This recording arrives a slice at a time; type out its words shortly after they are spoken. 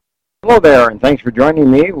Hello there, and thanks for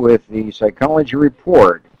joining me with the Psychology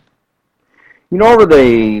Report. Over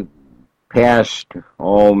the past,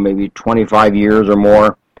 maybe 25 years or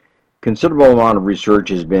more, considerable amount of research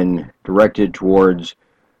has been directed towards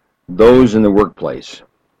those in the workplace.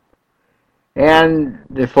 And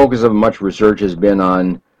the focus of much research has been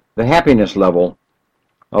on the happiness level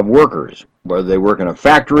of workers, whether they work in a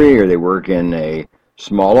factory or they work in a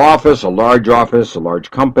small office, a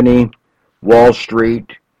large company, Wall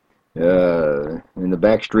Street, in the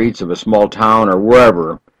back streets of a small town or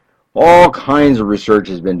wherever. All kinds of research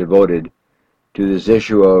has been devoted to this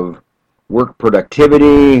issue of work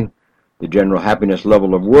productivity, the general happiness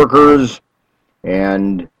level of workers,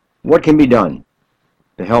 and what can be done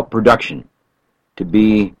to help production to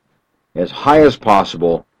be as high as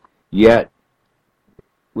possible, yet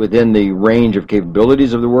within the range of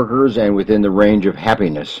capabilities of the workers and within the range of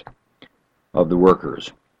happiness of the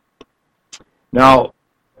workers. Now,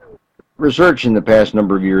 research in the past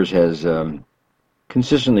number of years has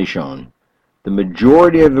consistently shown the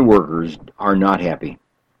majority of the workers are not happy.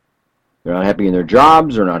 They're not happy in their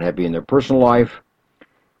jobs, they're not happy in their personal life,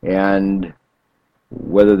 and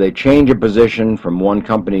whether they change a position from one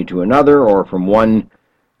company to another or from one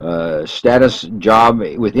status job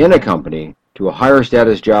within a company to a higher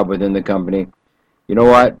status job within the company, you know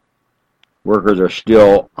what? Workers are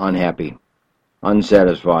still unhappy,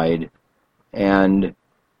 unsatisfied, and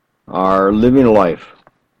are living a life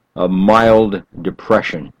of mild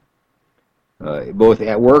depression, both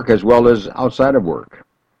at work as well as outside of work.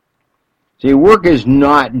 See, work is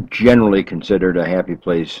not generally considered a happy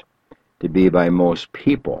place to be by most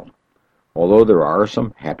people, although there are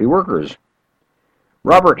some happy workers.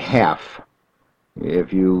 Robert Half,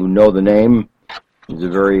 if you know the name, is a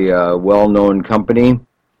very well-known company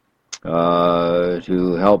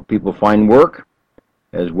to help people find work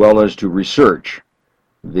as well as to research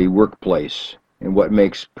the workplace and what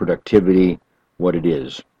makes productivity what it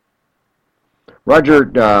is.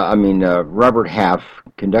 Robert Half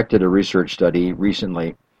conducted a research study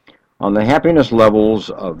recently on the happiness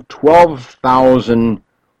levels of 12,000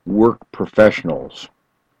 work professionals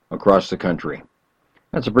across the country.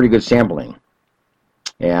 That's a pretty good sampling.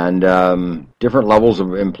 And different levels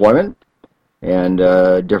of employment and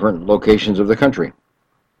different locations of the country.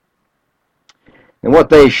 And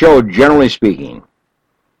what they showed, generally speaking,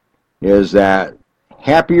 is that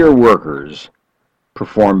happier workers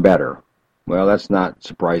perform better. Well, that's not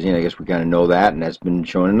surprising. I guess we kind of know that, and that's been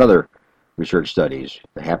shown in other research studies.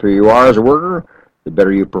 The happier you are as a worker, the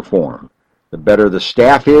better you perform. The better the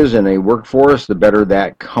staff is in a workforce, the better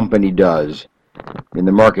that company does in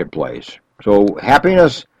the marketplace. So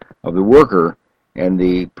happiness of the worker and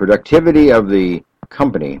the productivity of the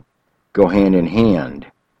company go hand in hand.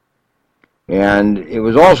 And it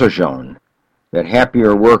was also shown that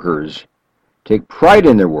happier workers take pride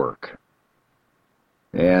in their work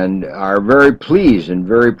and are very pleased and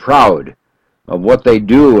very proud of what they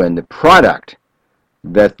do and the product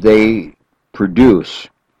that they produce.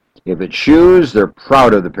 If it's shoes, they're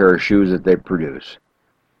proud of the pair of shoes that they produce.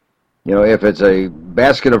 If it's a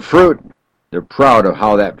basket of fruit, they're proud of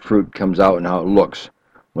how that fruit comes out and how it looks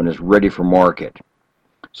when it's ready for market.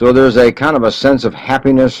 So there's a kind of a sense of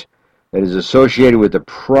happiness that is associated with the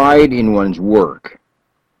pride in one's work.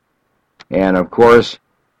 And of course,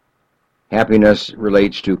 happiness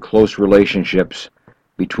relates to close relationships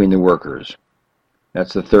between the workers.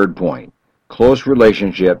 That's the third point. Close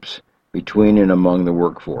relationships between and among the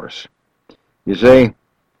workforce. You see,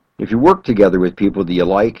 if you work together with people that you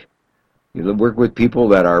like, you work with people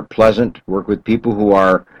that are pleasant, work with people who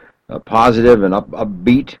are positive and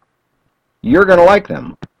upbeat, you're going to like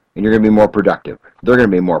them, and you're going to be more productive. They're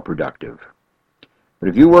going to be more productive. But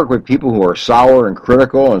if you work with people who are sour and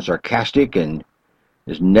critical and sarcastic and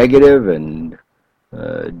is negative and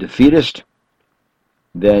defeatist,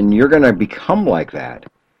 then you're going to become like that.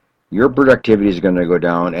 Your productivity is going to go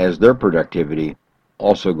down as their productivity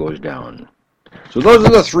also goes down. So those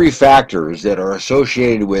are the three factors that are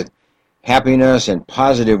associated with happiness and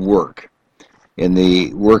positive work in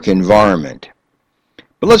the work environment.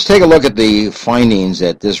 But let's take a look at the findings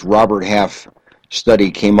that this Robert Half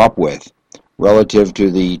study came up with relative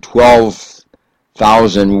to the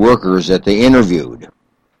 12,000 workers that they interviewed.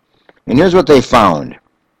 And here's what they found.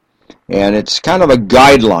 And it's kind of a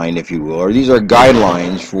guideline, if you will, or these are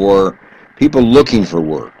guidelines for people looking for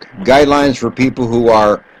work. Guidelines for people who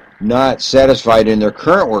are not satisfied in their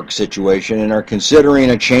current work situation and are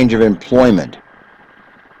considering a change of employment.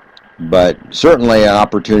 But certainly an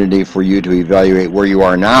opportunity for you to evaluate where you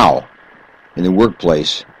are now in the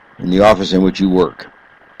workplace, in the office in which you work,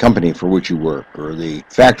 company for which you work, or the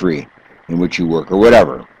factory in which you work, or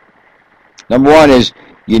whatever. Number one is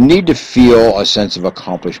you need to feel a sense of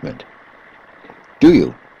accomplishment. Do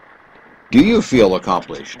you? Do you feel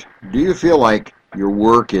accomplished? Do you feel like your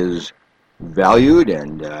work is valued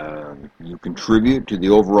and you contribute to the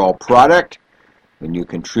overall product and you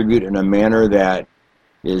contribute in a manner that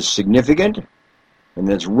is significant and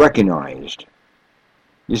that's recognized?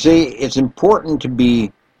 You see, it's important to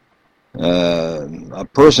be a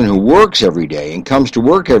person who works every day and comes to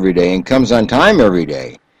work every day and comes on time every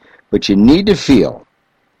day. But you need to feel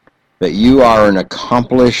that you are an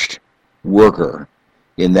accomplished worker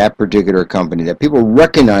in that particular company, that people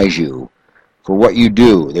recognize you for what you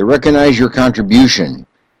do. They recognize your contribution,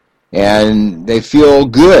 and they feel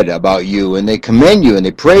good about you, and they commend you, and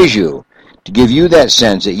they praise you to give you that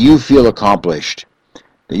sense that you feel accomplished,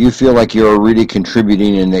 that you feel like you're really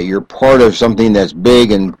contributing and that you're part of something that's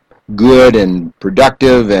big and good and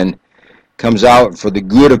productive and comes out for the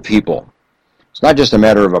good of people. It's not just a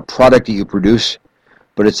matter of a product that you produce,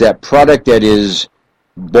 but it's that product that is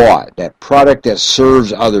bought, that product that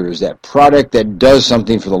serves others, that product that does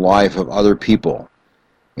something for the life of other people.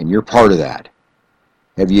 And you're part of that.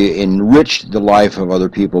 Have you enriched the life of other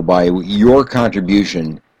people by your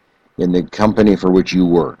contribution in the company for which you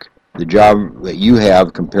work, the job that you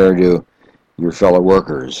have compared to your fellow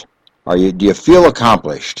workers? Do you feel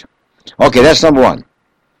accomplished? Okay, that's number one.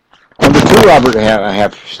 Number two, Robert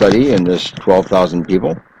Half study in this 12,000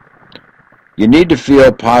 people. You need to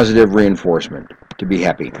feel positive reinforcement to be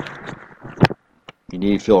happy. You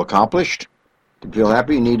need to feel accomplished. To feel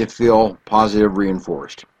happy, you need to feel positive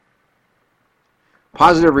reinforced.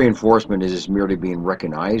 Positive reinforcement is just merely being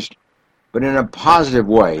recognized, but in a positive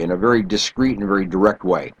way, in a very discreet and very direct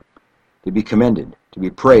way. To be commended, to be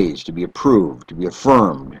praised, to be approved, to be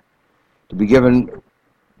affirmed, to be given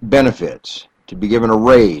benefits, to be given a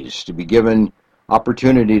raise, to be given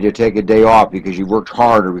opportunity to take a day off because you worked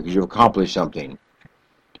hard or because you accomplished something.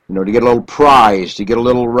 You know, to get a little prize, to get a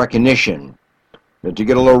little recognition, to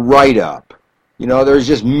get a little write-up. You know, there's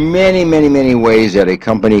just many, many, many ways that a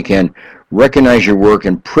company can recognize your work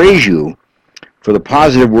and praise you for the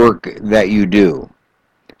positive work that you do.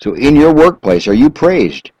 So in your workplace, are you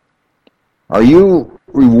praised? Are you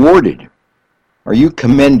rewarded? Are you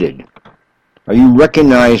commended? Are you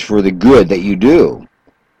recognized for the good that you do?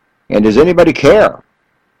 And does anybody care?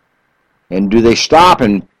 And do they stop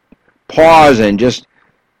and pause and just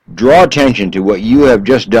draw attention to what you have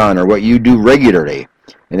just done or what you do regularly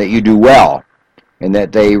and that you do well, and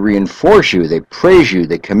that they reinforce you, they praise you,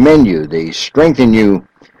 they commend you, they strengthen you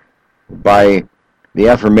by the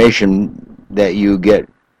affirmation that you get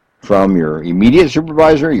from your immediate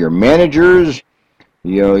supervisor, your managers,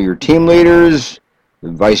 you know, your team leaders,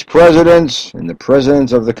 the vice presidents, and the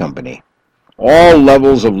presidents of the company. All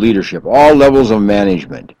levels of leadership, all levels of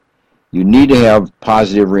management. You need to have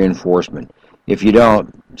positive reinforcement. If you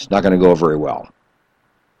don't, it's not going to go very well.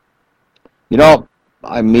 You know,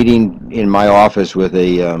 I'm meeting in my office with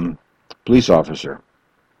a police officer.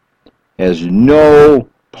 Has no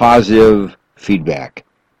positive feedback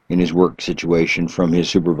in his work situation from his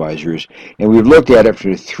supervisors. And we've looked at it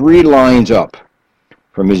for 3 lines up,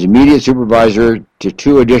 from his immediate supervisor to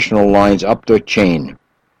 2 additional lines up the chain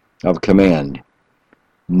of command.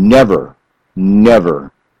 Never,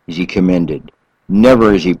 never is he commended.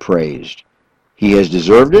 Never is he praised. He has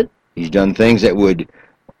deserved it. He's done things that would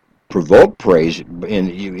provoke praise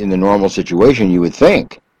in the normal situation, you would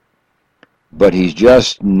think. But he's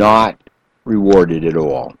just not rewarded at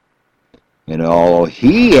all. And although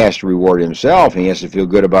he has to reward himself, and he has to feel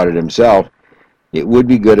good about it himself, it would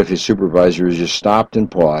be good if his supervisors just stopped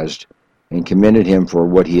and paused and commended him for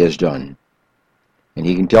what he has done. And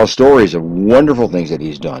he can tell stories of wonderful things that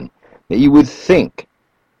he's done that you would think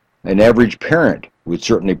an average parent would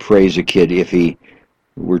certainly praise a kid if he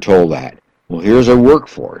were told that. Well, here's a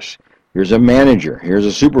workforce. Here's a manager. Here's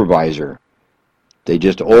a supervisor. They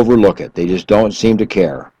just overlook it. They just don't seem to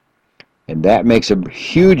care. And that makes a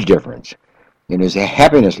huge difference in his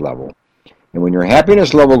happiness level. And when your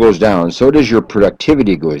happiness level goes down, so does your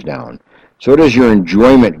productivity goes down. So does your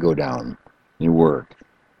enjoyment go down in work.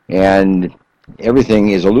 And everything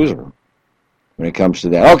is a loser when it comes to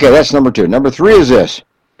that. Okay, that's number 2. Number 3 is this.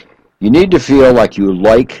 You need to feel like you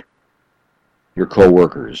like your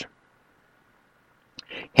coworkers.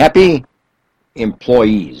 Happy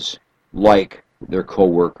employees like their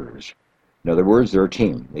coworkers. In other words, they're a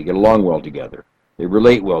team. They get along well together. They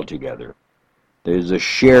relate well together. There's a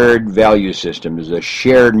shared value system. There's a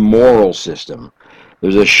shared moral system.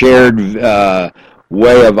 There's a shared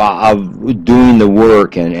way of doing the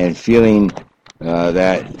work and feeling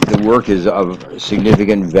that the work is of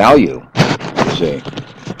significant value, you see.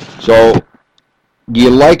 So Do you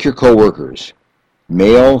like your coworkers?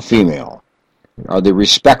 Male, female? Are they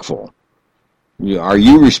respectful? Are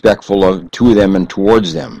you respectful to them and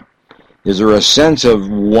towards them? Is there a sense of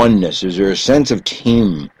oneness? Is there a sense of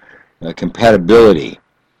team compatibility?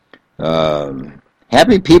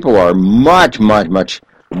 Happy people are much, much, much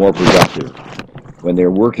more productive when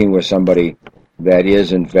they're working with somebody that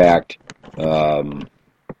is, in fact,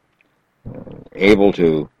 able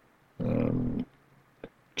to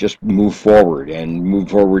just move forward and move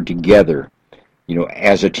forward together,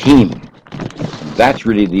 as a team. That's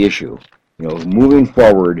really the issue, moving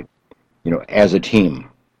forward, as a team.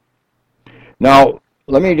 Now,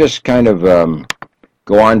 let me just kind of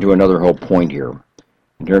go on to another whole point here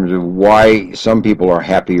in terms of why some people are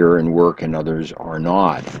happier in work and others are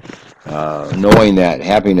not. Knowing that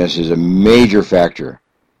happiness is a major factor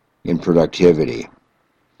in productivity.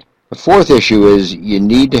 The fourth issue is you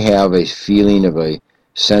need to have a feeling of a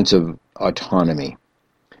sense of autonomy.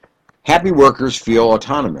 Happy workers feel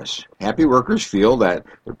autonomous. Happy workers feel that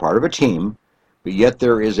they're part of a team, but yet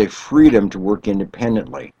there is a freedom to work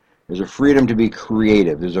independently. There's a freedom to be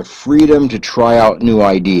creative. There's a freedom to try out new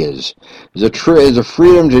ideas. There's a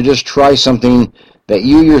freedom to just try something that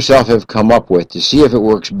you yourself have come up with to see if it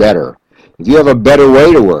works better. If you have a better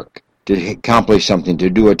way to work, to accomplish something, to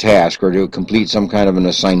do a task, or to complete some kind of an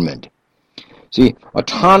assignment. See,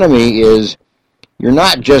 autonomy is you're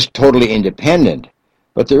not just totally independent,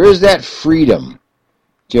 but there is that freedom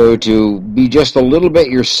to be just a little bit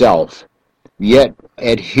yourself, yet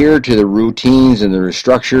adhere to the routines and the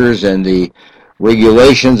structures and the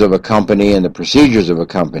regulations of a company and the procedures of a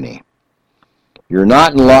company. You're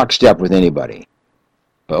not in lockstep with anybody.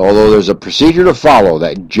 But although there's a procedure to follow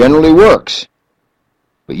that generally works,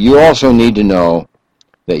 but you also need to know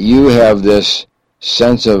that you have this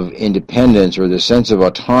sense of independence or this sense of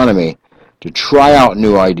autonomy to try out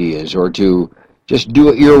new ideas or to just do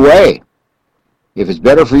it your way. If it's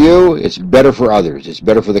better for you, it's better for others. It's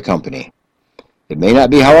better for the company. It may not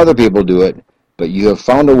be how other people do it, but you have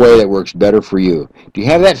found a way that works better for you. Do you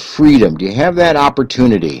have that freedom? Do you have that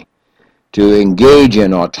opportunity to engage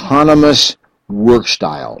in autonomous work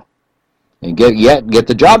style and get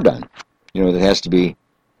the job done? That has to be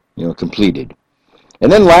completed.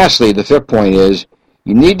 And then lastly, the fifth point is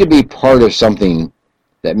you need to be part of something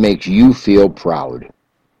that makes you feel proud.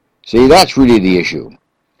 See, that's really the issue.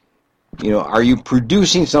 Are you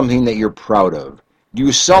producing something that you're proud of? Do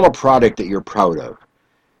you sell a product that you're proud of?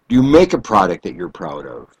 Do you make a product that you're proud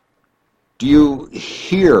of? Do you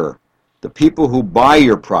hear the people who buy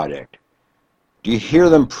your product? Do you hear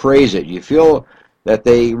them praise it? Do you feel that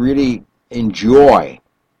they really enjoy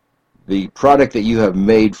the product that you have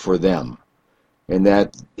made for them and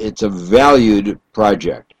that it's a valued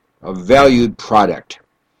project, a valued product?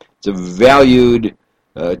 It's a valued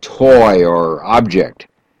toy or object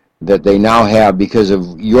that they now have because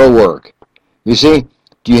of your work. You see,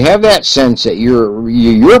 do you have that sense that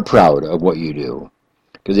you're proud of what you do?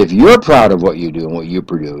 Because if you're proud of what you do and what you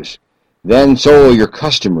produce, then so will your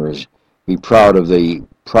customers be proud of the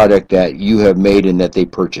product that you have made and that they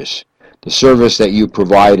purchase, the service that you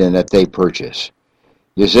provide and that they purchase.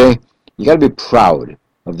 You see, you got to be proud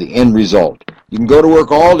of the end result. You can go to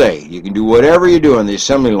work all day. You can do whatever you do on the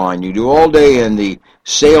assembly line. You do all day in the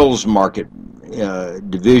sales market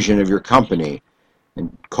division of your company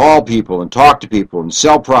and call people and talk to people and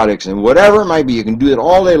sell products and whatever it might be. You can do it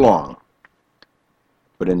all day long.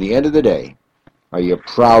 But in the end of the day, are you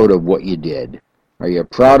proud of what you did? Are you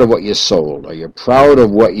proud of what you sold? Are you proud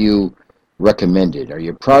of what you recommended? Are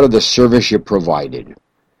you proud of the service you provided?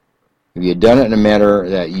 Have you done it in a manner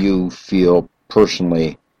that you feel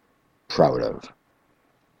personally proud of?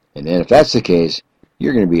 And then if that's the case,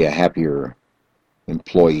 you're going to be a happier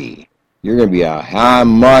employee. You're going to be a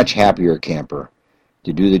much happier camper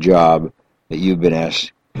to do the job that you've been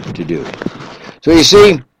asked to do. So you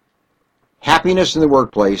see, happiness in the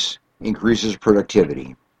workplace increases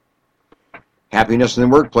productivity. Happiness in the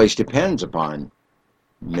workplace depends upon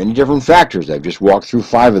many different factors. I've just walked through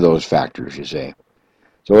 5 of those factors, you see.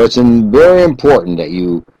 So it's very important that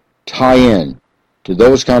you tie in to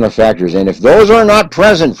those kind of factors. And if those are not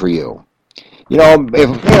present for you,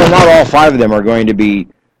 if not all 5 of them are going to be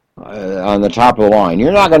on the top of the line,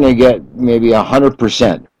 you're not going to get maybe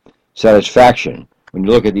 100% satisfaction when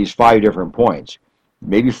you look at these 5 different points.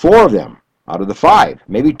 Maybe 4 of them out of the 5,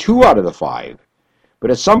 maybe 2 out of the 5.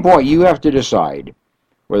 But at some point you have to decide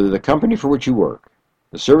whether the company for which you work,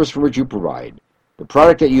 the service for which you provide, the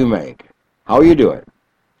product that you make, how you do it,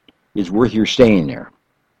 is worth your staying there.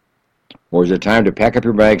 Or is it time to pack up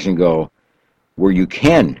your bags and go where you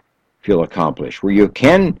can feel accomplished, where you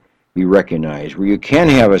can be recognized, where you can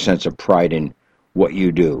have a sense of pride in what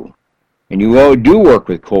you do. And you do work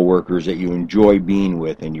with coworkers that you enjoy being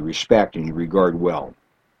with and you respect and you regard well.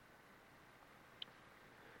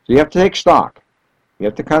 So you have to take stock. You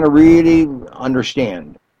have to kind of really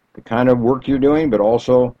understand the kind of work you're doing, but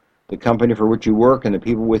also the company for which you work and the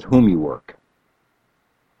people with whom you work.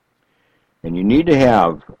 And you need to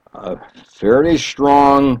have a fairly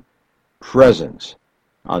strong presence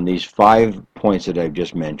on these 5 points that I've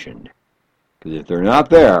just mentioned. Because if they're not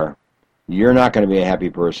there, you're not going to be a happy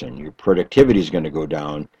person. Your productivity is going to go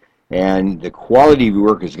down, and the quality of your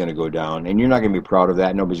work is going to go down, and you're not going to be proud of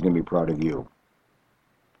that. Nobody's going to be proud of you.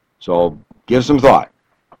 So give some thought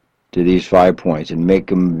to these 5 points and make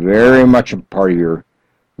them very much a part of your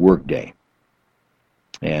work day.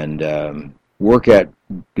 And work at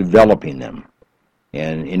developing them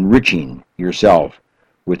and enriching yourself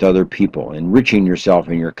with other people, enriching yourself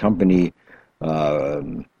in your company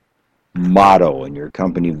motto and your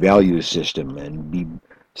company value system, and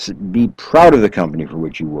be proud of the company for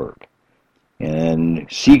which you work, and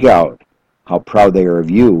seek out how proud they are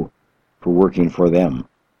of you for working for them.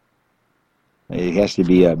 It has to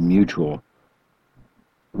be a mutual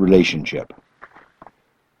relationship.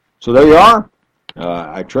 So there you are.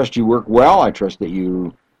 I trust you work well. I trust that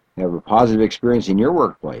you have a positive experience in your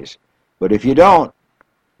workplace. But if you don't,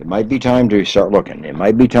 it might be time to start looking. It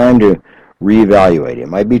might be time to reevaluate. It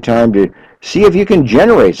might be time to see if you can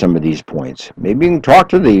generate some of these points. Maybe you can talk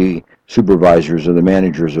to the supervisors or the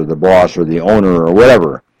managers or the boss or the owner or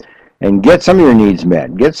whatever and get some of your needs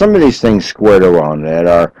met. Get some of these things squared around that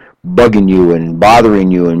are bugging you and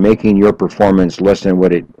bothering you and making your performance less than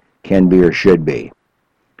what it can be or should be.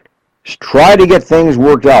 Just try to get things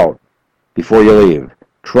worked out before you leave.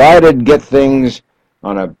 Try to get things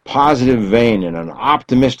on a positive vein and an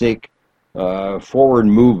optimistic forward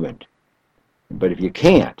movement. But if you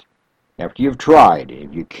can't, after you've tried,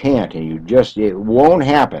 if you can't and it won't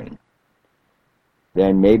happen,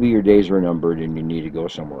 then maybe your days are numbered and you need to go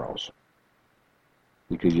somewhere else.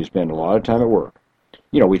 Because you spend a lot of time at work.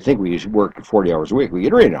 You know, we think we should work 40 hours a week. We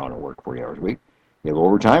really don't want to work 40 hours a week. You have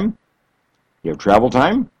overtime. You have travel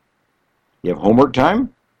time. You have homework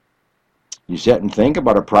time. You sit and think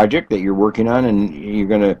about a project that you're working on and you're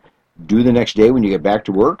going to do the next day when you get back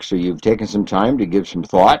to work. So you've taken some time to give some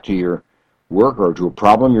thought to your work or to a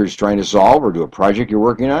problem you're just trying to solve or to a project you're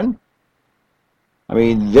working on. I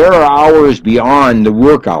mean, there are hours beyond the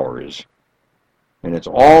work hours. And it's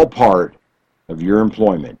all part of your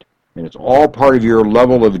employment. And it's all part of your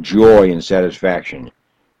level of joy and satisfaction.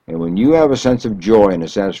 And when you have a sense of joy and a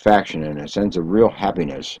satisfaction and a sense of real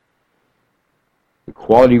happiness, the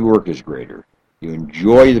quality of work is greater. You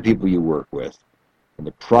enjoy the people you work with. And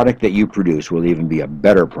the product that you produce will even be a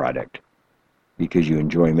better product because you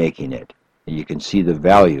enjoy making it. And you can see the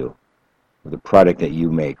value of the product that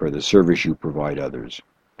you make or the service you provide others.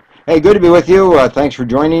 Hey, good to be with you. Thanks for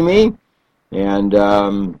joining me. And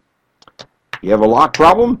you have a lock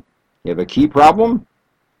problem? You have a key problem?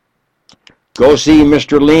 Go see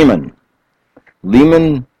Mr. Lehman.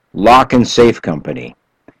 Lehman Lock and Safe Company.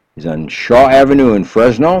 He's on Shaw Avenue in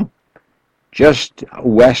Fresno, just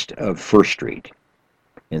west of First Street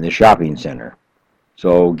in the shopping center.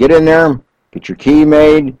 So get in there, get your key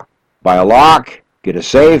made, buy a lock, get a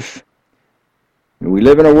safe. We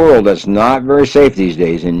live in a world that's not very safe these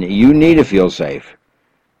days, and you need to feel safe.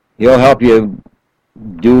 He'll help you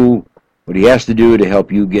do what he has to do to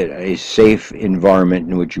help you get a safe environment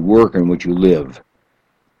in which you work and which you live.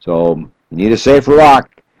 So you need a safe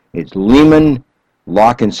lock. It's Lehman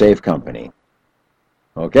Lock and Safe Company.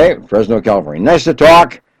 Okay, Fresno, California. Nice to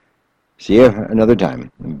talk. See you another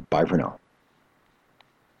time. Bye for now.